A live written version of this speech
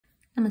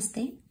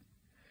Namaste.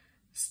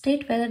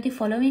 State whether the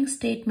following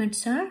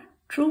statements are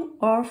true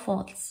or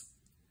false.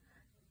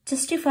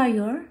 Justify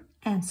your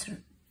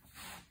answer.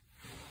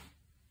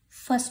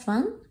 First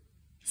one,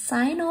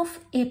 sine of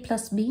a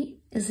plus b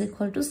is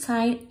equal to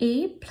sine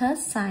a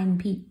plus sine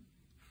b.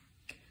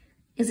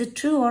 Is it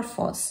true or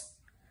false?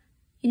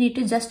 You need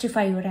to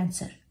justify your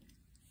answer.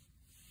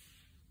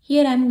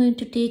 Here I am going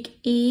to take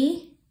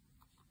a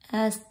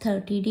as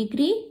 30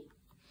 degree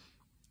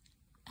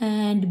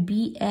and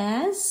b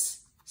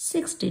as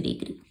 60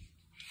 degree.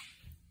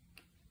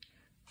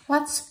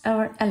 What's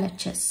our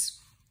LHS?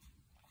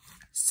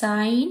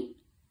 Sine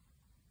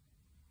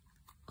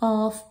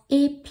of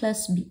a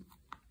plus b.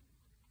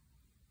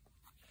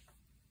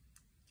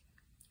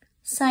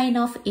 Sine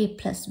of a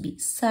plus b.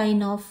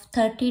 Sine of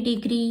 30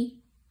 degree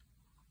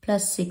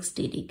plus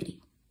 60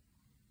 degree,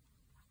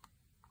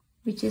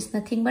 which is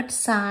nothing but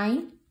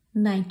sine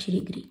 90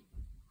 degree.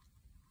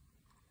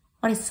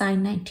 What is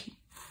sine 90?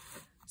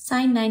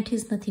 Sine 90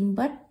 is nothing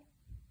but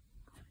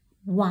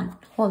 1,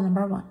 whole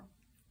number 1.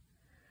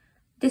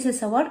 This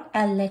is our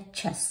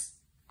LHS.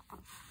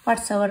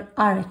 What's our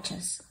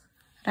RHS?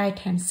 Right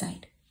hand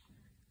side.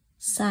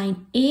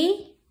 Sine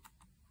A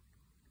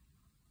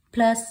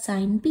plus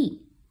sine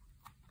B.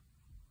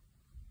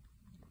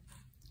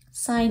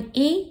 Sine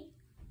A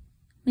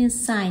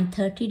means sine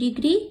 30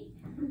 degree.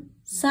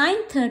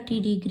 Sine 30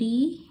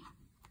 degree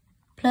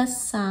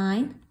plus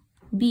sine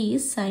B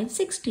is sine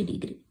 60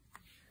 degree.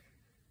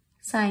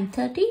 Sine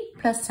 30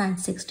 plus sine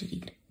 60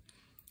 degree.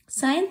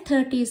 Sine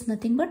 30 is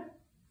nothing but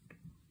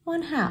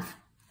 1/2,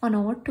 1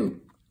 over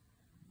 2.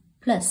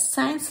 Plus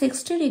sine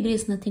 60 degree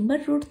is nothing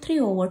but root 3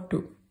 over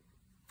 2.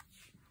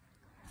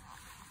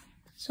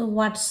 So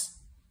what's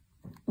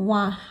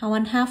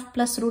 1/2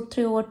 plus root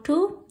 3 over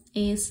 2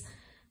 is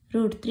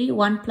root 3,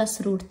 1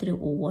 plus root 3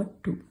 over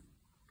 2.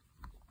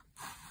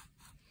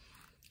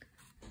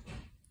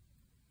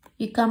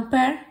 We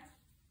compare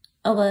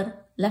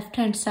our left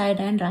hand side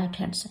and right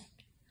hand side.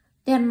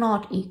 They are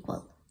not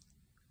equal.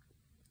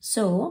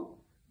 So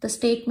the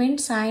statement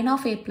sine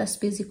of a plus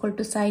b is equal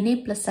to sine a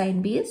plus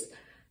sine b is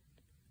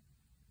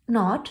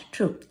not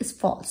true, is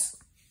false.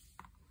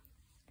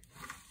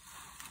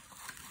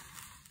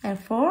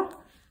 Therefore,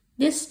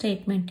 this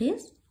statement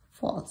is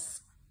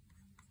false.